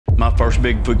My first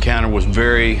Bigfoot encounter was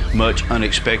very much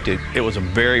unexpected. It was a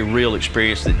very real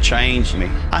experience that changed me.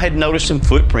 I had noticed some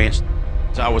footprints.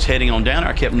 As I was heading on down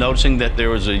there, I kept noticing that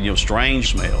there was a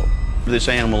strange smell. This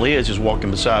animal is walking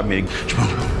beside me,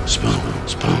 spoon, spoon,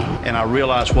 spoon, and I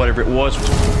realized whatever it was.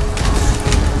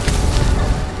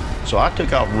 So I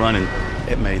took off running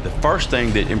at me. The first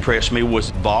thing that impressed me was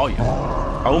volume.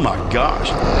 Oh my gosh.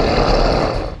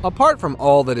 Apart from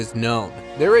all that is known,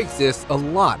 there exists a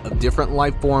lot of different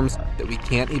life forms that we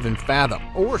can't even fathom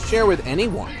or share with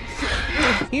anyone.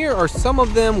 Here are some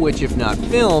of them which, if not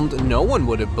filmed, no one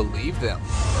would have believed them.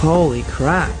 Holy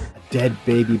crap. A dead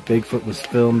baby Bigfoot was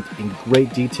filmed in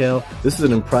great detail. This is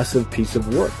an impressive piece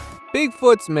of work.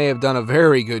 Bigfoots may have done a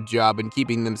very good job in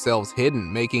keeping themselves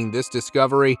hidden, making this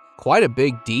discovery quite a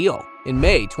big deal. In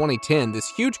May 2010, this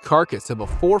huge carcass of a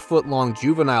 4-foot-long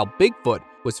juvenile Bigfoot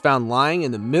was found lying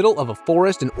in the middle of a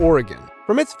forest in Oregon.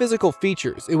 From its physical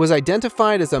features, it was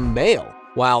identified as a male,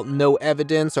 while no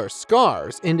evidence or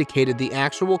scars indicated the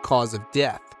actual cause of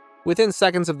death. Within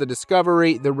seconds of the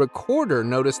discovery, the recorder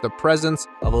noticed the presence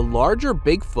of a larger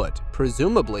Bigfoot,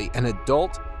 presumably an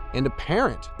adult and a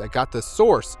parent, that got the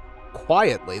source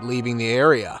quietly leaving the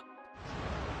area.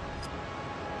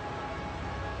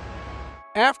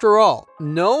 After all,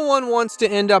 no one wants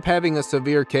to end up having a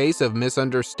severe case of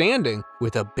misunderstanding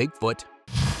with a Bigfoot.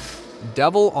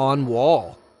 Devil on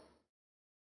wall.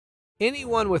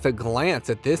 Anyone with a glance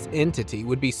at this entity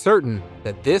would be certain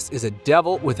that this is a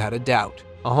devil without a doubt.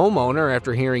 A homeowner,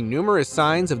 after hearing numerous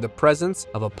signs of the presence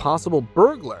of a possible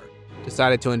burglar,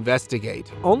 decided to investigate,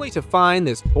 only to find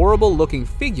this horrible-looking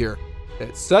figure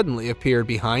that suddenly appeared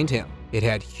behind him. It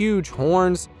had huge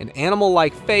horns, an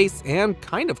animal-like face, and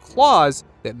kind of claws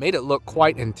that made it look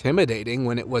quite intimidating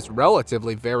when it was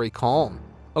relatively very calm.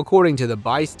 According to the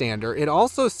bystander, it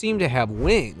also seemed to have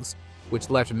wings, which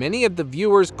left many of the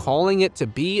viewers calling it to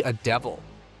be a devil.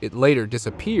 It later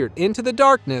disappeared into the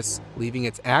darkness, leaving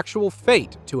its actual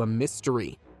fate to a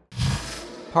mystery.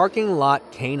 Parking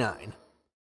lot canine.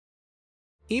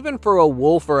 Even for a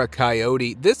wolf or a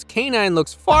coyote, this canine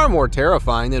looks far more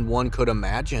terrifying than one could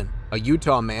imagine. A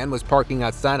Utah man was parking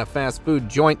outside a fast food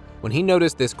joint when he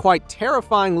noticed this quite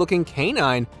terrifying looking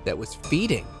canine that was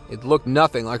feeding. It looked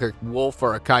nothing like a wolf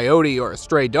or a coyote or a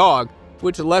stray dog,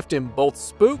 which left him both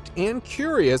spooked and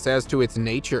curious as to its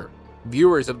nature.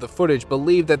 Viewers of the footage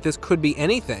believe that this could be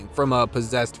anything from a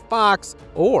possessed fox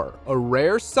or a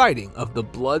rare sighting of the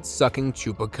blood-sucking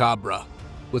chupacabra.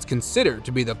 Was considered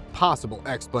to be the possible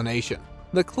explanation.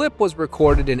 The clip was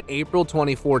recorded in April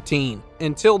 2014.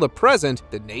 Until the present,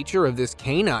 the nature of this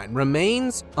canine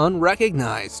remains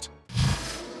unrecognized.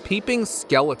 Peeping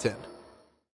skeleton.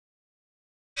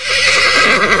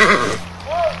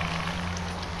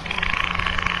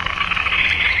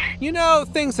 You know,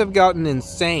 things have gotten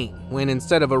insane when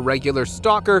instead of a regular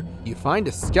stalker, you find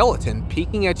a skeleton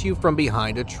peeking at you from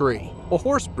behind a tree. A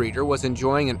horse breeder was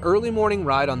enjoying an early morning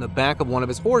ride on the back of one of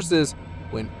his horses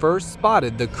when first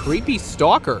spotted the creepy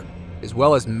stalker, as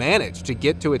well as managed to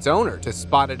get to its owner to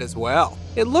spot it as well.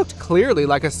 It looked clearly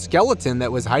like a skeleton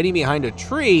that was hiding behind a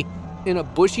tree in a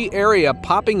bushy area,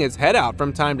 popping its head out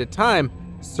from time to time,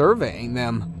 surveying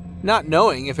them. Not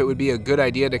knowing if it would be a good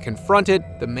idea to confront it,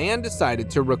 the man decided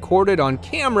to record it on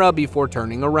camera before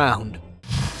turning around.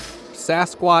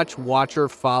 Sasquatch watcher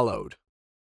followed.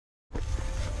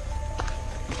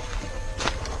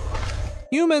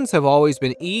 Humans have always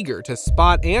been eager to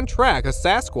spot and track a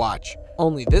Sasquatch,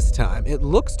 only this time it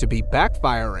looks to be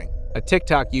backfiring. A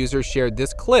TikTok user shared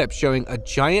this clip showing a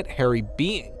giant hairy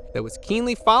being that was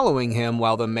keenly following him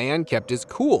while the man kept his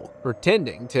cool,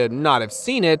 pretending to not have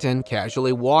seen it and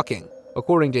casually walking.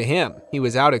 According to him, he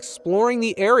was out exploring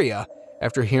the area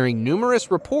after hearing numerous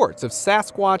reports of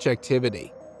Sasquatch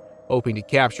activity, hoping to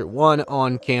capture one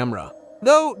on camera.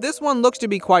 Though this one looks to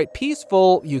be quite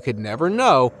peaceful, you could never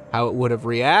know how it would have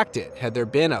reacted had there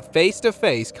been a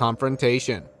face-to-face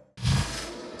confrontation.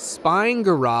 Spying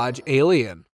garage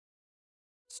alien.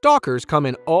 Stalkers come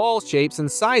in all shapes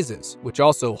and sizes, which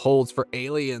also holds for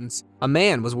aliens. A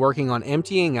man was working on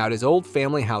emptying out his old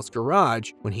family house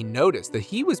garage when he noticed that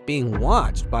he was being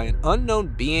watched by an unknown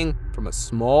being from a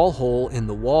small hole in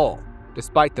the wall.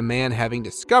 Despite the man having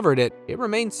discovered it, it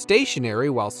remained stationary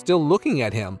while still looking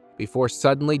at him before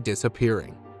suddenly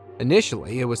disappearing.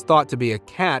 Initially, it was thought to be a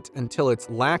cat until its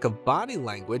lack of body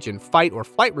language and fight or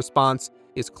flight response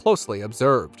is closely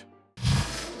observed.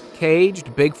 Caged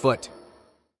Bigfoot.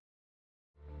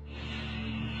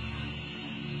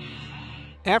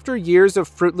 After years of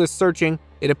fruitless searching,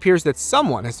 it appears that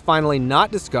someone has finally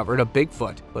not discovered a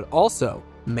Bigfoot, but also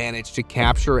managed to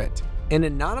capture it. An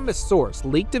anonymous source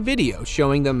leaked a video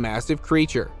showing the massive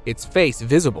creature, its face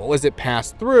visible as it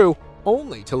passed through,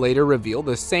 only to later reveal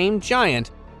the same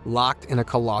giant locked in a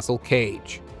colossal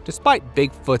cage. Despite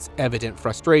Bigfoot's evident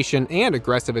frustration and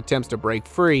aggressive attempts to break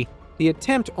free, the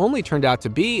attempt only turned out to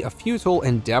be a futile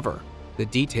endeavor. The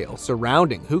details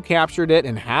surrounding who captured it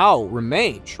and how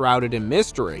remain shrouded in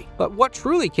mystery. But what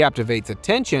truly captivates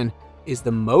attention is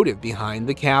the motive behind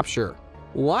the capture.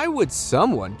 Why would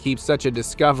someone keep such a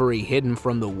discovery hidden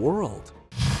from the world?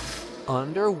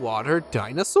 Underwater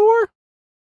dinosaur?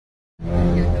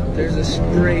 There's a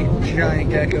straight giant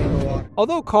gecko in the water.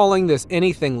 Although calling this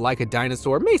anything like a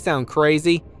dinosaur may sound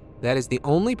crazy, that is the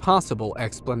only possible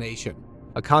explanation.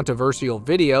 A controversial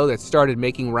video that started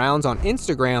making rounds on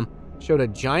Instagram showed a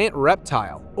giant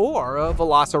reptile, or a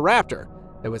velociraptor,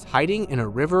 that was hiding in a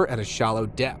river at a shallow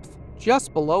depth,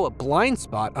 just below a blind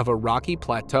spot of a rocky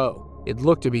plateau. It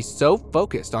looked to be so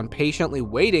focused on patiently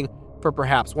waiting for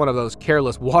perhaps one of those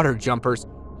careless water jumpers,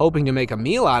 hoping to make a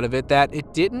meal out of it, that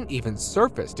it didn't even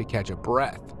surface to catch a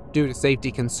breath. Due to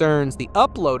safety concerns, the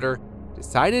uploader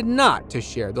decided not to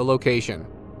share the location.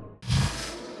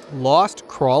 Lost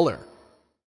crawler.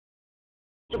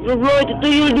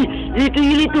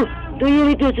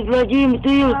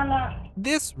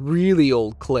 This really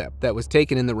old clip that was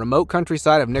taken in the remote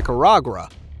countryside of Nicaragua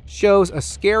shows a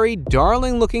scary,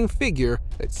 darling-looking figure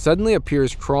that suddenly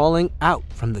appears crawling out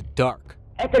from the dark.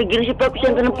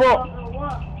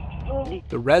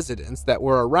 The residents that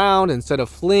were around, instead of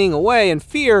fleeing away in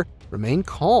fear, remained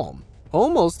calm,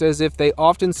 almost as if they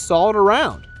often saw it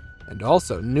around and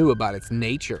also knew about its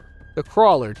nature. The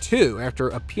crawler, too, after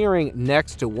appearing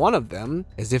next to one of them,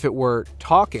 as if it were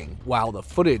talking, while the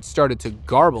footage started to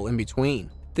garble in between.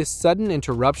 This sudden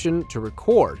interruption to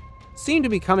record seemed to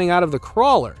be coming out of the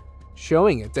crawler,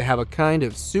 showing it to have a kind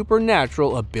of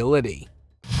supernatural ability.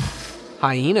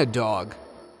 Hyena dog.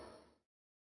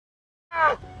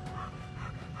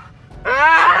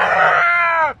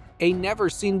 A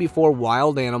never-seen-before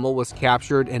wild animal was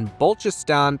captured in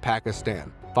Balochistan,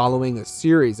 Pakistan, following a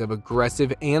series of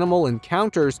aggressive animal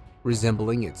encounters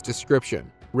resembling its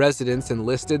description. Residents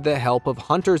enlisted the help of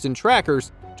hunters and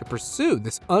trackers to pursue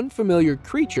this unfamiliar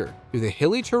creature through the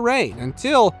hilly terrain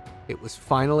until it was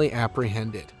finally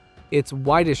apprehended. Its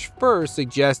whitish fur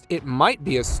suggests it might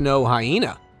be a snow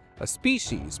hyena, a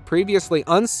species previously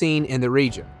unseen in the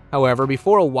region. However,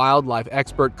 before a wildlife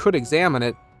expert could examine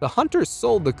it, the hunters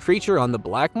sold the creature on the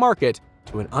black market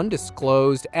to an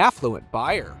undisclosed affluent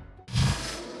buyer.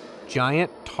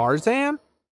 Giant Tarzan?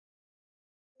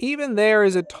 Even there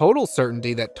is a total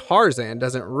certainty that Tarzan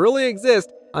doesn't really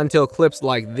exist until clips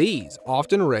like these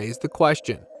often raise the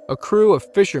question. A crew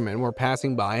of fishermen were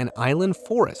passing by an island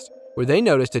forest where they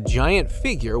noticed a giant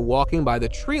figure walking by the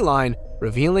tree line,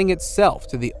 revealing itself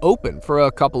to the open for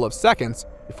a couple of seconds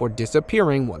before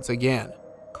disappearing once again.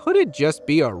 Could it just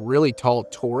be a really tall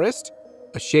tourist,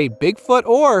 a shaved Bigfoot,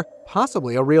 or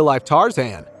possibly a real-life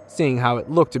Tarzan? Seeing how it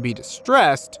looked to be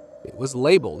distressed, it was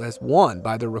labeled as one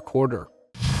by the recorder.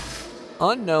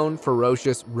 Unknown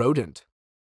ferocious rodent.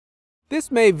 This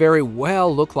may very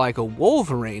well look like a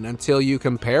wolverine until you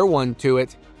compare one to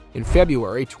it. In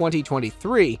February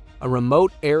 2023, a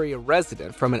remote area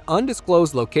resident from an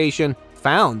undisclosed location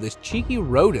found this cheeky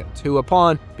rodent who,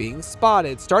 upon being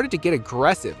spotted, started to get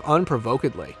aggressive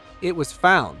unprovokedly. It was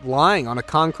found lying on a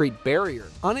concrete barrier,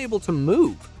 unable to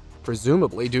move,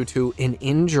 presumably due to an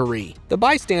injury. The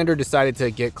bystander decided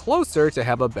to get closer to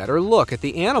have a better look at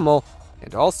the animal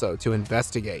and also to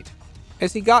investigate.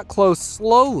 As he got close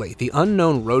slowly, the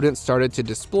unknown rodent started to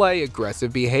display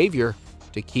aggressive behavior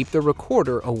to keep the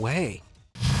recorder away.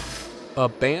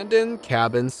 Abandoned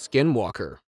cabin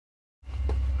skinwalker.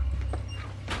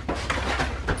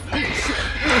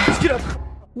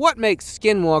 What makes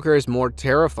skinwalkers more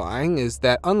terrifying is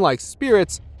that, unlike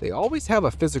spirits, they always have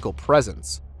a physical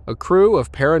presence. A crew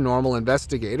of paranormal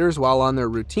investigators, while on their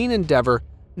routine endeavor,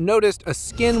 noticed a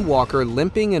skinwalker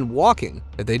limping and walking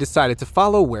that they decided to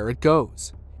follow where it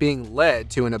goes. Being led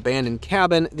to an abandoned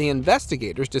cabin, the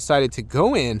investigators decided to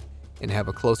go in and have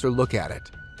a closer look at it.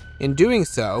 In doing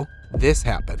so, this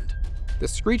happened. The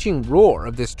screeching roar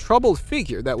of this troubled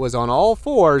figure that was on all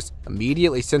fours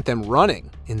immediately sent them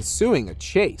running, ensuing a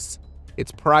chase.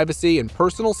 Its privacy and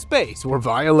personal space were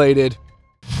violated.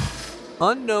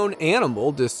 Unknown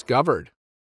animal discovered.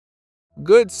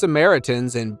 Good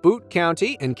Samaritans in Butte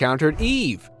County encountered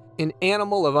Eve, An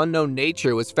animal of unknown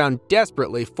nature was found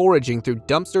desperately foraging through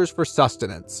dumpsters for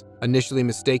sustenance. Initially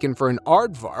mistaken for an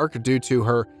aardvark due to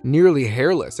her nearly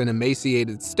hairless and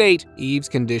emaciated state, Eve's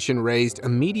condition raised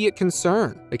immediate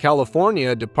concern. The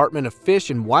California Department of Fish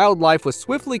and Wildlife was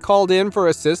swiftly called in for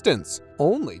assistance,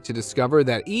 only to discover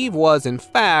that Eve was, in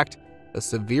fact, a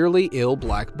severely ill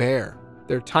black bear.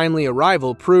 Their timely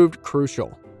arrival proved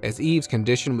crucial, as Eve's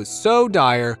condition was so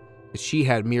dire that she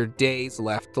had mere days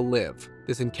left to live.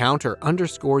 This encounter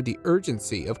underscored the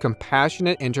urgency of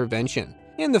compassionate intervention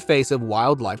in the face of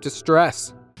wildlife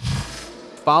distress.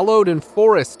 Followed in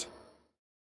forest.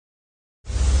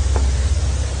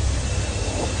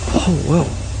 Oh, whoa.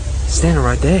 Standing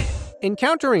right there.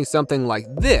 Encountering something like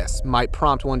this might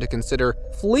prompt one to consider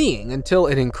fleeing until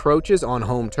it encroaches on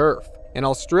home turf. In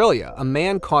Australia, a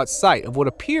man caught sight of what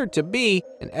appeared to be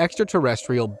an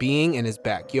extraterrestrial being in his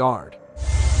backyard.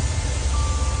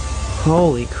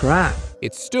 Holy crap.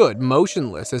 It stood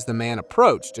motionless as the man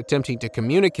approached, attempting to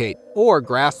communicate or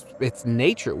grasp its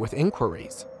nature with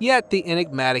inquiries. Yet the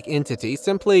enigmatic entity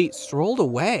simply strolled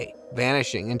away,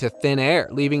 vanishing into thin air,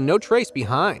 leaving no trace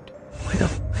behind. Where the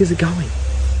fuck is it going?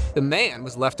 The man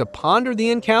was left to ponder the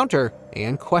encounter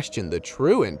and question the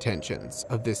true intentions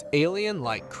of this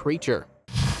alien-like creature.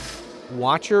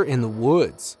 Watcher in the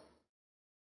woods.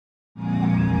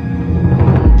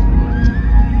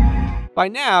 By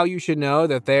now, you should know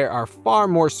that there are far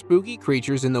more spooky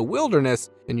creatures in the wilderness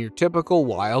than your typical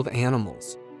wild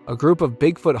animals. A group of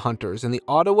Bigfoot hunters in the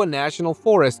Ottawa National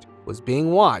Forest was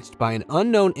being watched by an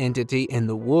unknown entity in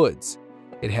the woods.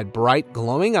 It had bright,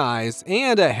 glowing eyes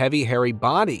and a heavy, hairy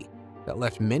body that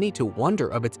left many to wonder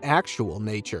of its actual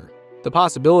nature. The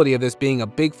possibility of this being a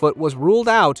Bigfoot was ruled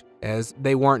out, as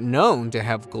they weren't known to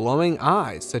have glowing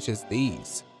eyes such as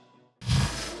these.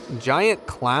 Giant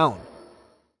clown.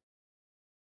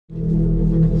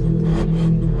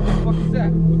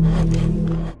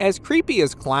 As creepy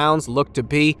as clowns look to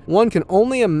be, one can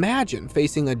only imagine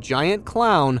facing a giant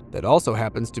clown that also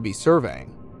happens to be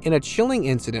surveying. In a chilling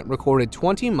incident recorded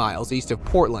 20 miles east of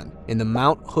Portland, in the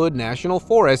Mount Hood National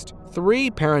Forest,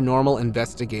 3 paranormal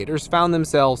investigators found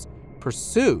themselves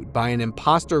pursued by an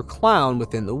imposter clown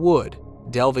within the wood.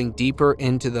 Delving deeper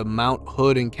into the Mount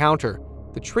Hood encounter,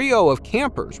 the trio of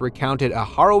campers recounted a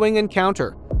harrowing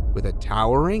encounter with a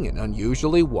towering and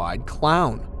unusually wide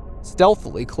clown,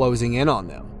 stealthily closing in on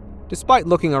them. Despite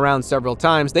looking around several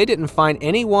times, they didn't find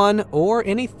anyone or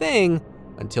anything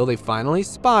until they finally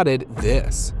spotted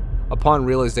this. Upon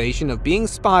realization of being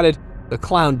spotted, the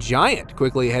clown giant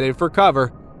quickly headed for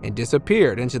cover and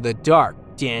disappeared into the dark,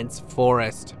 dense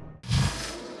forest.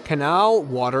 Canal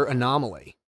water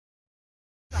anomaly.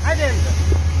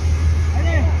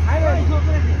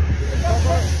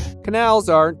 Canals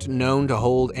aren't known to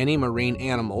hold any marine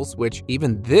animals, which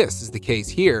even this is the case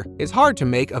here. It's hard to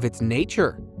make of its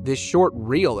nature. This short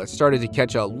reel that started to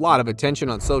catch a lot of attention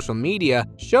on social media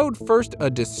showed first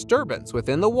a disturbance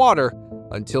within the water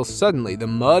until suddenly the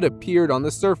mud appeared on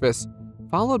the surface,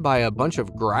 followed by a bunch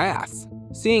of grass.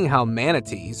 Seeing how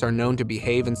manatees are known to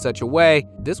behave in such a way,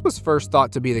 this was first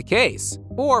thought to be the case,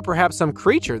 or perhaps some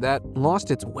creature that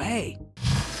lost its way.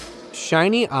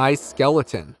 Shiny eye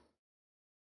skeleton.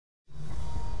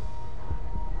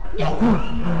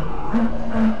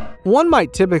 One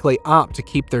might typically opt to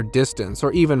keep their distance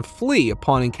or even flee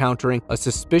upon encountering a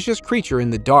suspicious creature in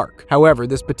the dark. However,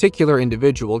 this particular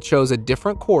individual chose a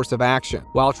different course of action.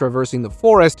 While traversing the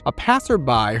forest, a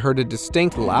passerby heard a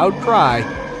distinct loud cry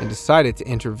and decided to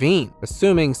intervene,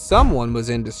 assuming someone was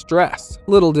in distress.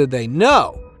 Little did they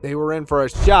know, they were in for a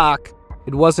shock.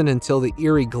 It wasn't until the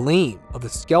eerie gleam of the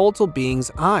skeletal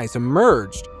being's eyes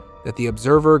emerged that the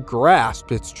observer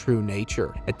grasped its true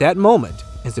nature. At that moment,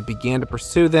 as it began to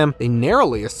pursue them, they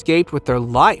narrowly escaped with their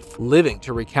life, living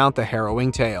to recount the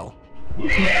harrowing tale.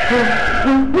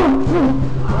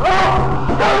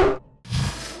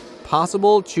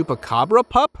 Possible chupacabra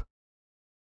pup?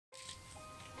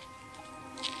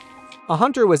 A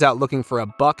hunter was out looking for a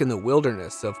buck in the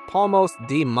wilderness of Palmos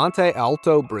de Monte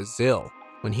Alto, Brazil,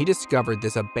 when he discovered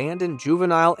this abandoned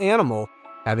juvenile animal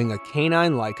having a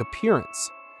canine-like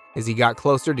appearance. As he got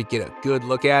closer to get a good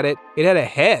look at it, it had a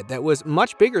head that was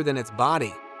much bigger than its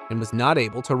body and was not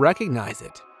able to recognize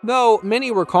it. Though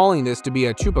many were calling this to be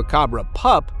a chupacabra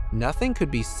pup, nothing could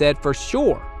be said for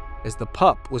sure, as the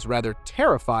pup was rather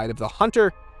terrified of the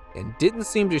hunter and didn't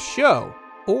seem to show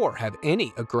or have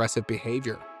any aggressive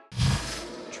behavior.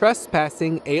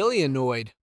 Trespassing alienoid.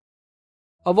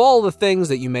 Of all the things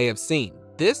that you may have seen,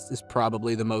 this is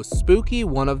probably the most spooky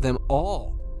one of them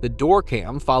all. The door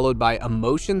cam, followed by a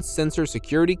motion sensor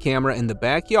security camera in the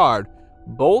backyard,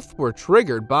 both were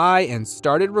triggered by and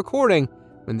started recording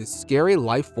when this scary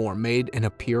life form made an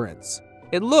appearance.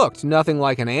 It looked nothing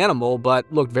like an animal,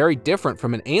 but looked very different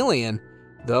from an alien,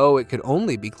 though it could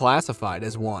only be classified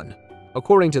as one.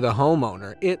 According to the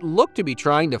homeowner, it looked to be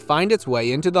trying to find its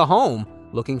way into the home,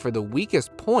 looking for the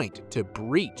weakest point to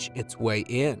breach its way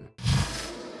in.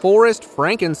 Forest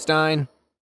Frankenstein.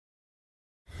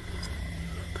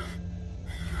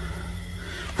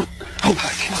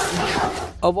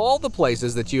 Of all the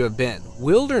places that you have been,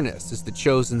 wilderness is the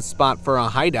chosen spot for a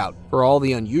hideout for all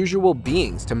the unusual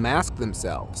beings to mask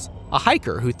themselves. A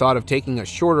hiker who thought of taking a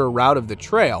shorter route of the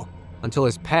trail until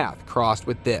his path crossed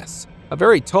with this. A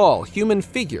very tall human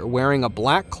figure wearing a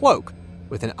black cloak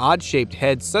with an odd-shaped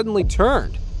head suddenly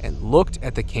turned and looked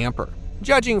at the camper.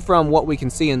 Judging from what we can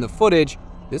see in the footage,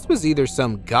 this was either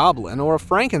some goblin or a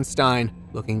Frankenstein,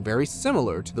 looking very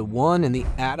similar to the one in the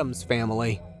Addams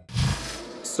family.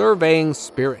 Surveying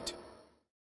spirit.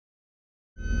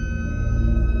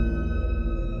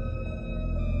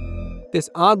 This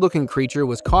odd-looking creature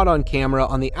was caught on camera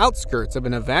on the outskirts of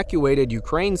an evacuated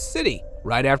Ukraine city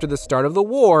right after the start of the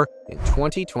war in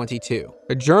 2022.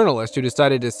 A journalist who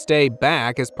decided to stay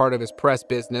back as part of his press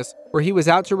business, where he was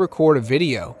out to record a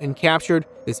video and captured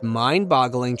this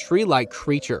mind-boggling tree-like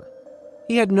creature.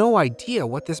 He had no idea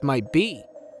what this might be,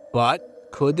 but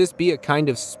could this be a kind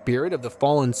of spirit of the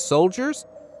fallen soldiers?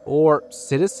 Or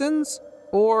citizens?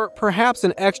 Or perhaps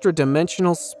an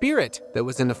extra-dimensional spirit that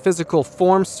was in a physical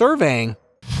form surveying?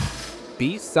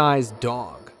 Beast-sized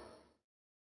dog.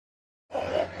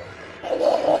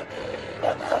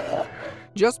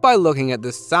 Just by looking at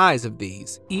the size of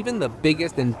these, even the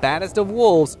biggest and baddest of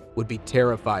wolves would be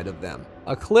terrified of them.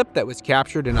 A clip that was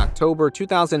captured in October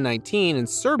 2019 in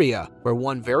Serbia, where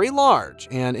one very large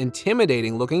and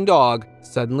intimidating-looking dog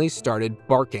suddenly started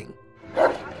barking.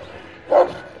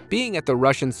 Being at the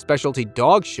Russian specialty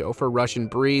dog show for Russian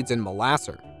breeds in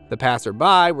Molasser, the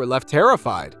passerby were left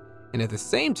terrified and at the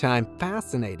same time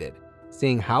fascinated,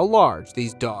 seeing how large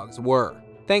these dogs were.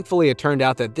 Thankfully, it turned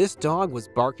out that this dog was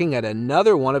barking at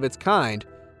another one of its kind,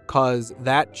 cause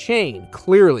that chain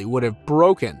clearly would have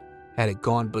broken had it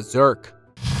gone berserk.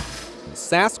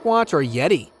 Sasquatch or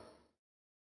Yeti?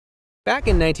 Back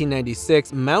in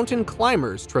 1996, mountain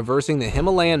climbers traversing the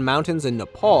Himalayan mountains in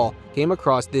Nepal came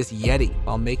across this Yeti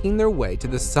while making their way to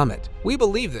the summit. We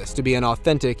believe this to be an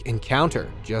authentic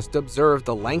encounter. Just observe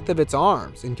the length of its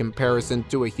arms in comparison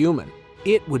to a human.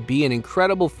 It would be an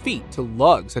incredible feat to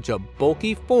lug such a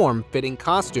bulky form-fitting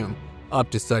costume up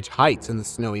to such heights in the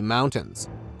snowy mountains,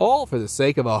 all for the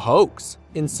sake of a hoax.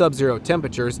 In sub-zero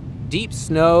temperatures, deep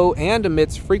snow, and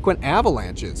amidst frequent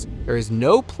avalanches, there is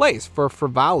no place for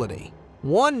frivolity.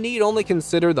 One need only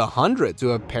consider the hundreds who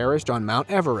have perished on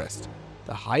Mount Everest,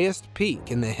 the highest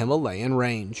peak in the Himalayan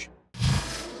range.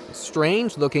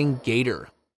 Strange-looking gator.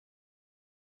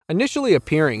 Initially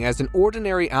appearing as an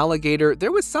ordinary alligator,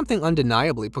 there was something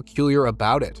undeniably peculiar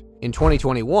about it. In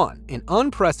 2021, an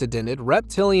unprecedented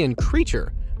reptilian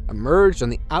creature emerged on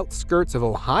the outskirts of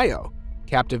Ohio,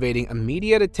 captivating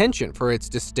immediate attention for its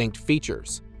distinct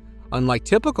features. Unlike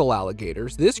typical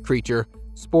alligators, this creature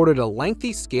sported a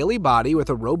lengthy, scaly body with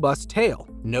a robust tail,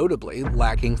 notably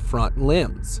lacking front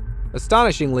limbs.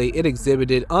 Astonishingly, it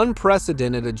exhibited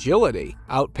unprecedented agility,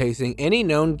 outpacing any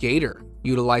known gator,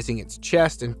 utilizing its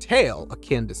chest and tail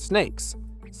akin to snakes,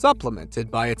 supplemented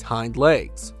by its hind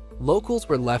legs. Locals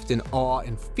were left in awe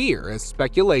and fear as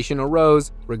speculation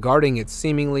arose regarding its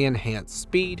seemingly enhanced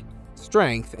speed,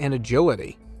 strength, and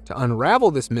agility. To unravel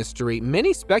this mystery,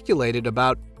 many speculated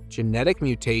about genetic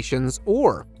mutations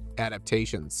or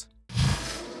adaptations.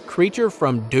 Creature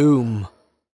from Doom.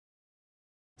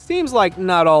 Seems like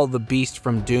not all the beasts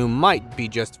from Doom might be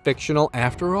just fictional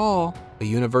after all. A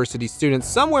university student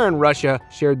somewhere in Russia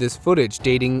shared this footage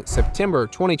dating September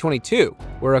 2022,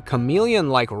 where a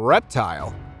chameleon-like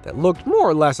reptile that looked more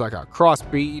or less like a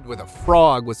crossbreed with a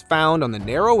frog was found on the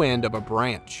narrow end of a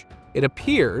branch. It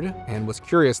appeared and was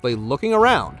curiously looking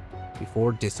around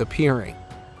before disappearing.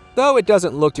 Though it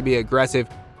doesn't look to be aggressive,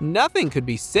 nothing could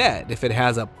be said if it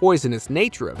has a poisonous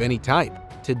nature of any type.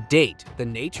 To date, the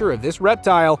nature of this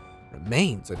reptile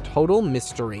remains a total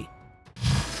mystery.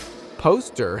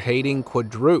 Poster-hating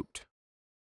quadruped.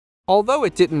 Although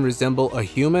it didn't resemble a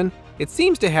human, it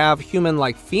seems to have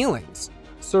human-like feelings.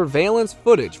 Surveillance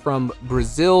footage from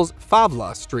Brazil's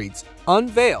favela streets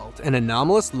unveiled an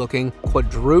anomalous-looking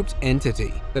quadruped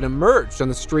entity that emerged on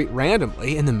the street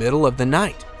randomly in the middle of the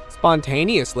night.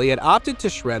 Spontaneously, it opted to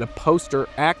shred a poster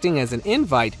acting as an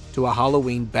invite to a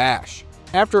Halloween bash.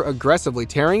 After aggressively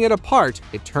tearing it apart,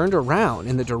 it turned around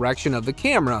in the direction of the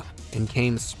camera and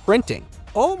came sprinting,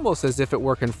 almost as if it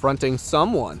were confronting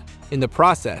someone. In the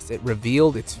process, it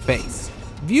revealed its face.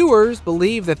 Viewers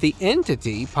believe that the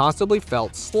entity possibly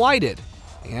felt slighted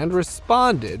and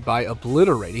responded by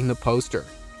obliterating the poster.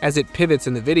 As it pivots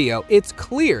in the video, it's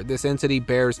clear this entity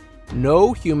bears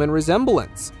no human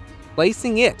resemblance,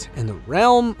 placing it in the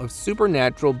realm of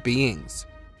supernatural beings.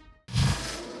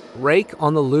 Rake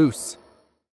on the loose.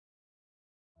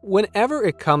 Whenever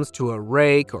it comes to a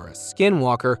rake or a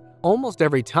skinwalker, almost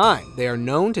every time they are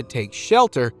known to take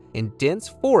shelter in dense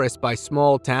forests by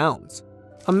small towns.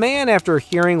 A man, after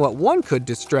hearing what one could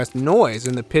distress noise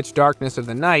in the pitch darkness of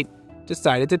the night,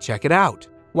 decided to check it out,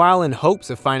 while in hopes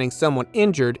of finding someone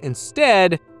injured,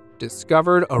 instead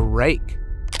discovered a rake.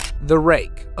 The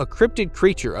rake, a cryptid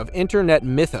creature of internet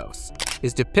mythos,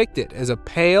 is depicted as a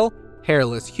pale,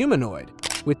 hairless humanoid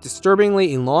with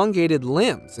disturbingly elongated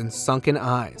limbs and sunken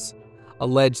eyes.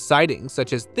 Alleged sightings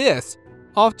such as this,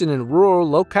 often in rural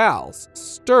locales,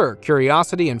 stir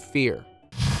curiosity and fear.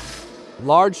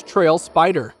 Large trail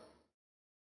spider.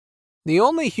 The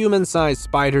only human-sized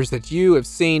spiders that you have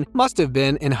seen must have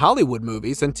been in Hollywood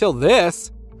movies until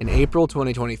this. In April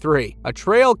 2023, a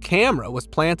trail camera was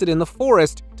planted in the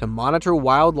forest to monitor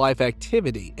wildlife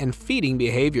activity and feeding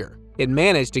behavior. It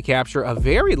managed to capture a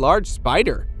very large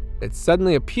spider that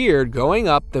suddenly appeared going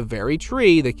up the very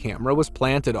tree the camera was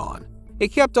planted on. It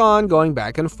kept on going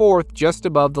back and forth just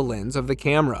above the lens of the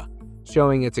camera,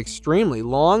 showing its extremely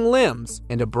long limbs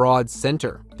and a broad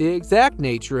center. The exact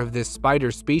nature of this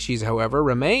spider species, however,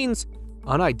 remains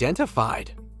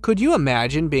unidentified. Could you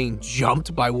imagine being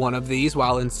jumped by one of these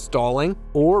while installing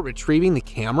or retrieving the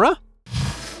camera?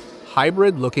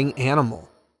 Hybrid-looking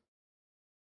animal.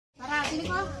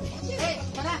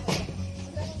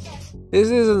 This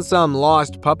isn't some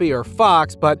lost puppy or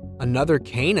fox, but another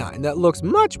canine that looks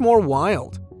much more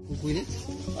wild.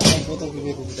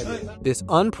 This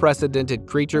unprecedented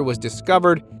creature was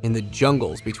discovered in the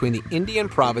jungles between the Indian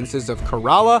provinces of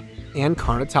Kerala and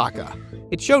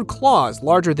Karnataka. It showed claws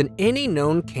larger than any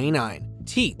known canine,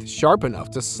 teeth sharp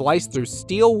enough to slice through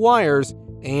steel wires,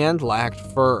 and lacked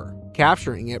fur.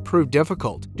 Capturing it proved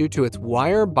difficult due to its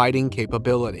wire-biting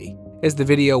capability. As the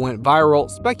video went viral,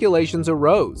 speculations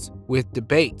arose, with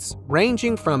debates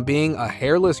ranging from being a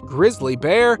hairless grizzly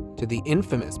bear to the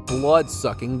infamous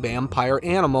blood-sucking vampire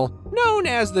animal known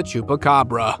as the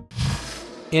chupacabra.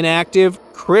 Inactive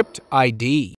Crypt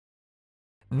ID.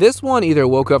 This one either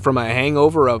woke up from a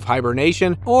hangover of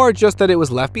hibernation or just that it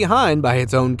was left behind by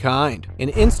its own kind. An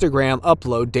Instagram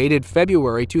upload dated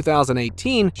February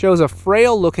 2018 shows a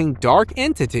frail-looking dark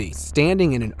entity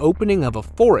standing in an opening of a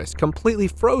forest completely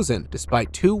frozen,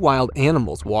 despite two wild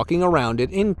animals walking around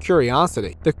it in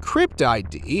curiosity. The Crypt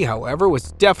ID, however,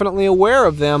 was definitely aware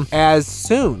of them. As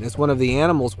soon as one of the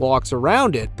animals walks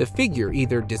around it, the figure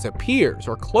either disappears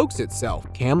or cloaks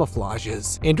itself,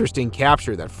 camouflages. Interesting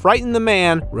capture that frightened the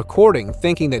man, recording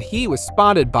thinking that he was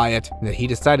spotted by it and that he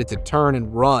decided to turn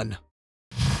and run.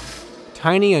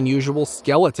 Tiny unusual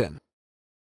skeleton.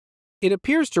 It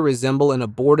appears to resemble an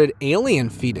aborted alien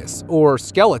fetus or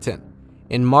skeleton.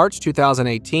 In March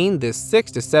 2018, this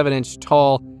 6 to 7 inch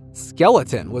tall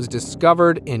skeleton was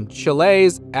discovered in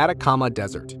Chile's Atacama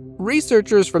Desert.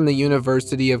 Researchers from the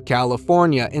University of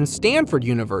California and Stanford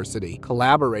University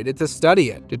collaborated to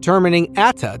study it, determining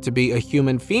Atta to be a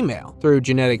human female. Through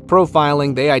genetic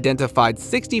profiling, they identified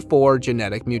 64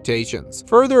 genetic mutations.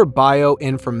 Further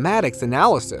bioinformatics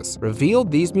analysis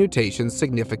revealed these mutations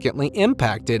significantly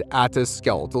impacted Atta's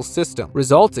skeletal system,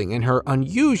 resulting in her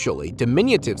unusually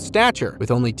diminutive stature with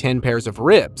only 10 pairs of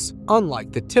ribs,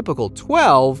 unlike the typical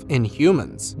 12 in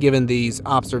humans. Given these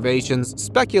observations,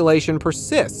 speculation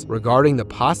persists regarding the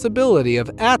possibility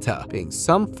of Atta being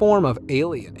some form of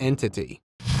alien entity.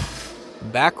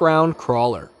 Background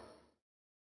crawler.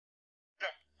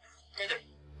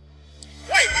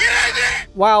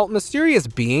 While mysterious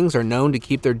beings are known to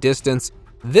keep their distance,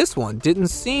 this one didn't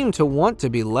seem to want to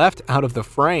be left out of the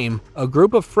frame. A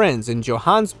group of friends in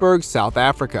Johannesburg, South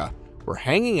Africa, were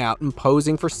hanging out and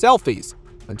posing for selfies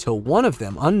until one of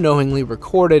them unknowingly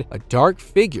recorded a dark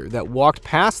figure that walked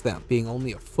past them, being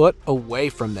only a foot away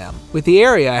from them. With the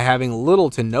area having little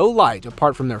to no light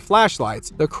apart from their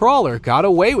flashlights, the crawler got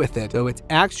away with it, though its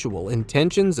actual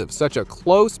intentions of such a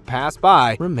close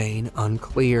pass-by remain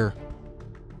unclear.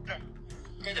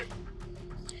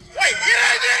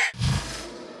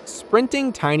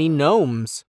 Sprinting tiny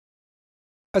gnomes.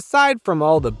 Aside from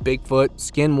all the Bigfoot,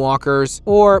 skinwalkers,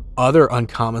 or other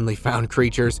uncommonly found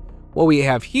creatures, what we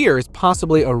have here is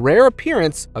possibly a rare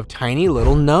appearance of tiny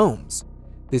little gnomes.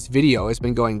 This video has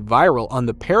been going viral on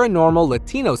the paranormal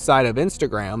Latino side of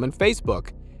Instagram and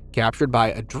Facebook, captured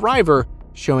by a driver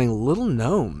showing little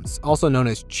gnomes, also known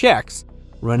as checks,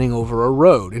 running over a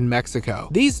road in Mexico.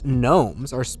 These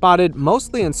gnomes are spotted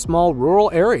mostly in small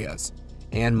rural areas,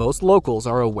 and most locals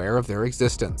are aware of their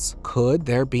existence. Could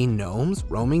there be gnomes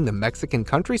roaming the Mexican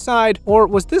countryside? Or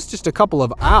was this just a couple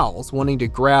of owls wanting to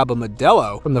grab a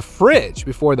Modelo from the fridge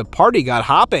before the party got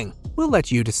hopping? We'll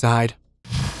let you decide.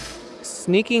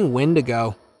 Sneaking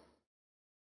Wendigo.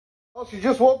 Well, she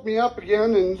just woke me up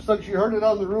again and said she heard it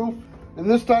on the roof, and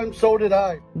this time so did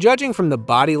I. Judging from the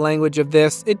body language of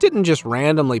this, it didn't just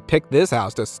randomly pick this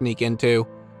house to sneak into.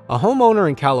 A homeowner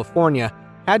in California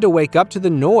had to wake up to the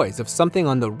noise of something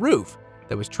on the roof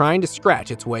that was trying to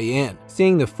scratch its way in.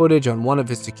 Seeing the footage on one of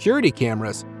his security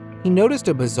cameras, he noticed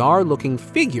a bizarre-looking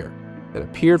figure that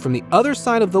appeared from the other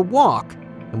side of the walk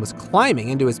and was climbing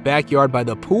into his backyard by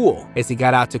the pool. As he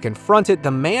got out to confront it,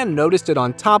 the man noticed it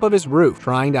on top of his roof,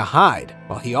 trying to hide,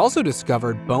 while he also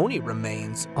discovered bony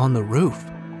remains on the roof.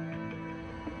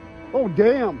 Oh,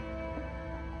 damn.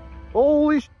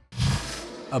 Holy sh...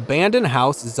 Abandoned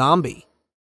house zombie.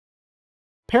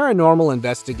 Paranormal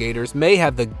investigators may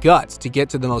have the guts to get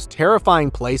to the most terrifying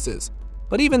places,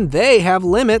 but even they have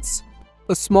limits.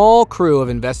 A small crew of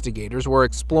investigators were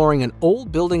exploring an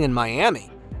old building in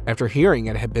Miami after hearing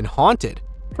it had been haunted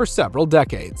for several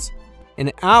decades.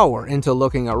 An hour into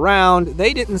looking around,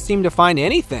 they didn't seem to find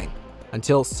anything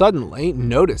until suddenly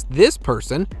noticed this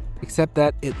person, except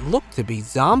that it looked to be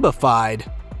zombified.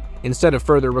 Instead of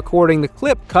further recording, the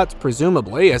clip cuts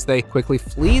presumably as they quickly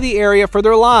flee the area for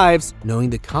their lives,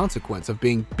 knowing the consequence of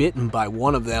being bitten by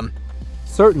one of them.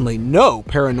 Certainly no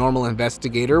paranormal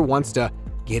investigator wants to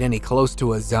get any close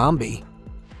to a zombie.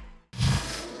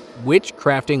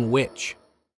 Witchcrafting witch.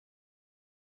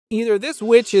 Either this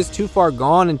witch is too far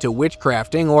gone into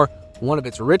witchcrafting, or one of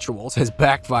its rituals has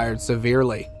backfired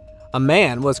severely. A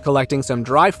man was collecting some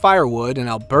dry firewood in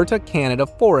Alberta, Canada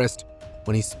forest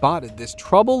when he spotted this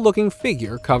troubled-looking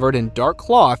figure covered in dark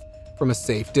cloth from a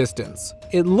safe distance.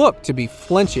 It looked to be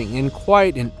flinching in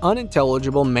quite an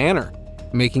unintelligible manner,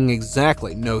 making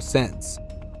exactly no sense.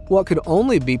 What could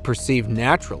only be perceived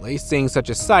naturally, seeing such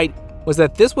a sight, was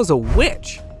that this was a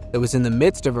witch that was in the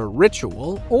midst of a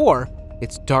ritual or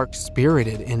its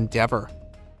dark-spirited endeavor.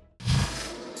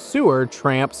 Sewer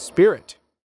tramp spirit.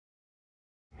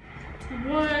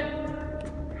 What?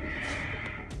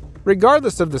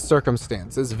 Regardless of the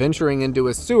circumstances, venturing into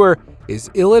a sewer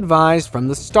is ill-advised from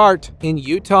the start. In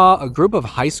Utah, a group of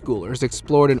high schoolers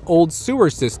explored an old sewer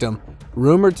system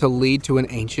rumored to lead to an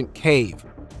ancient cave,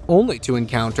 only to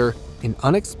encounter an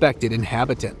unexpected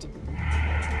inhabitant.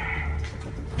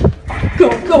 Go,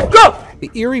 go, go! The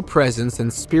eerie presence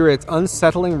and spirit's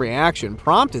unsettling reaction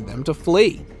prompted them to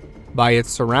flee. By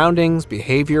its surroundings,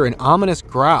 behavior, and ominous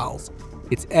growls,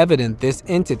 it's evident this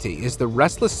entity is the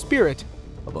restless spirit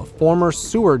of a former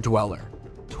sewer dweller,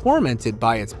 tormented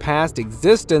by its past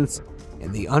existence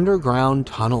in the underground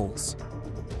tunnels.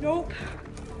 Nope.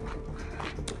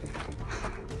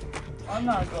 I'm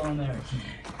not going there.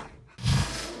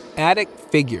 Attic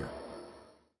figure.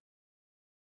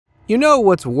 You know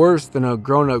what's worse than a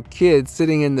grown-up kid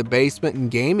sitting in the basement and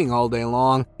gaming all day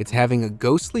long? It's having a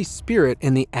ghostly spirit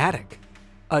in the attic.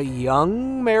 A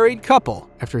young married couple,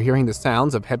 after hearing the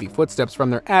sounds of heavy footsteps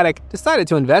from their attic, decided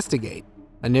to investigate.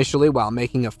 Initially, while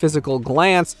making a physical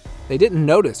glance, they didn't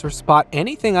notice or spot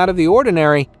anything out of the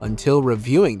ordinary until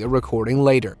reviewing the recording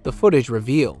later. The footage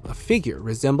revealed a figure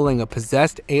resembling a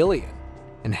possessed alien,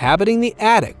 inhabiting the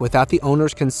attic without the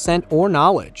owner's consent or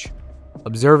knowledge.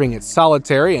 Observing its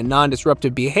solitary and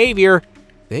non-disruptive behavior,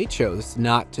 they chose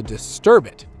not to disturb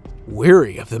it,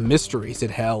 weary of the mysteries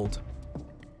it held.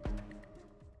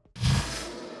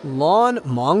 Lawn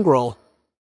mongrel.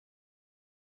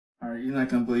 Alright, you're not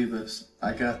gonna believe this.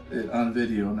 I got it on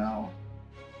video now.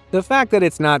 The fact that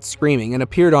it's not screaming and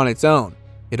appeared on its own,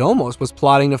 it almost was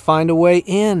plotting to find a way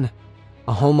in.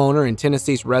 A homeowner in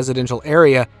Tennessee's residential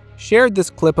area shared this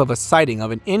clip of a sighting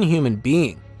of an inhuman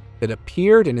being that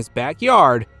appeared in his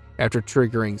backyard after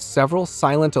triggering several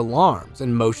silent alarms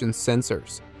and motion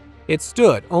sensors. It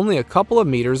stood only a couple of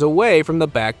meters away from the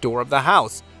back door of the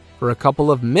house for a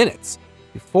couple of minutes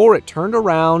before it turned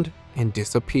around and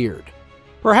disappeared.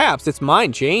 Perhaps its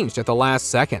mind changed at the last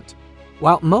second.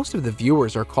 While most of the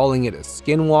viewers are calling it a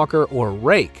skinwalker or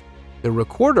rake, the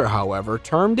recorder, however,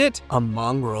 termed it a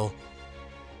mongrel.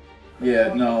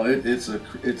 Yeah, no, it's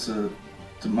a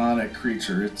demonic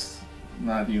creature. It's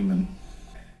not human.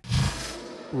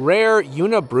 Rare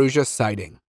Unibrugia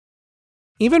sighting.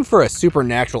 Even for a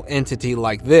supernatural entity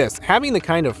like this, having the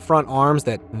kind of front arms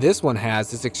that this one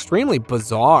has is extremely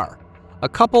bizarre. A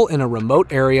couple in a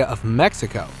remote area of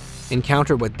Mexico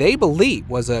encountered what they believe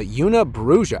was a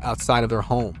Unibrugia outside of their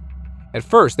home. At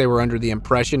first, they were under the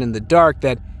impression in the dark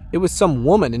that It was some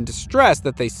woman in distress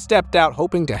that they stepped out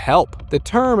hoping to help. The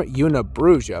term una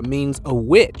bruja means a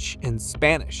witch in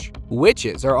Spanish.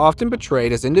 Witches are often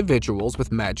portrayed as individuals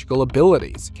with magical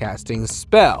abilities, casting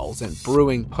spells and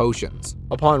brewing potions.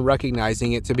 Upon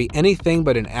recognizing it to be anything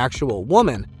but an actual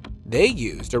woman, they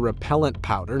used a repellent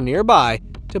powder nearby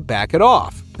to back it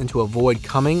off and to avoid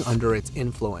coming under its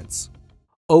influence.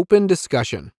 Open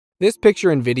discussion. This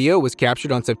picture and video was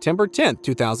captured on September 10,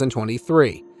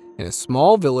 2023, in a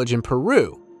small village in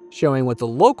Peru, showing what the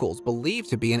locals believe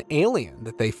to be an alien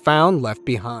that they found left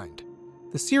behind.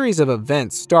 The series of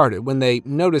events started when they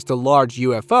noticed a large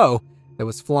UFO that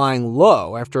was flying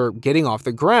low after getting off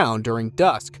the ground during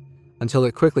dusk, until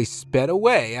it quickly sped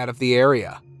away out of the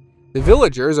area. The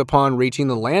villagers, upon reaching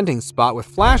the landing spot with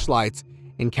flashlights,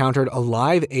 encountered a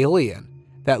live alien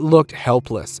that looked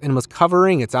helpless and was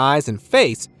covering its eyes and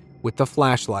face with the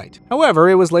flashlight. However,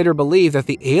 it was later believed that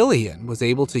the alien was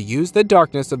able to use the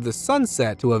darkness of the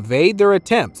sunset to evade their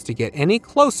attempts to get any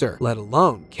closer, let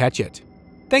alone catch it.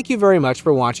 Thank you very much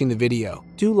for watching the video.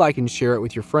 Do like and share it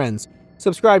with your friends.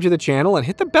 Subscribe to the channel and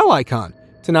hit the bell icon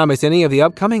to not miss any of the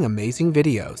upcoming amazing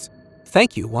videos.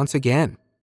 Thank you once again.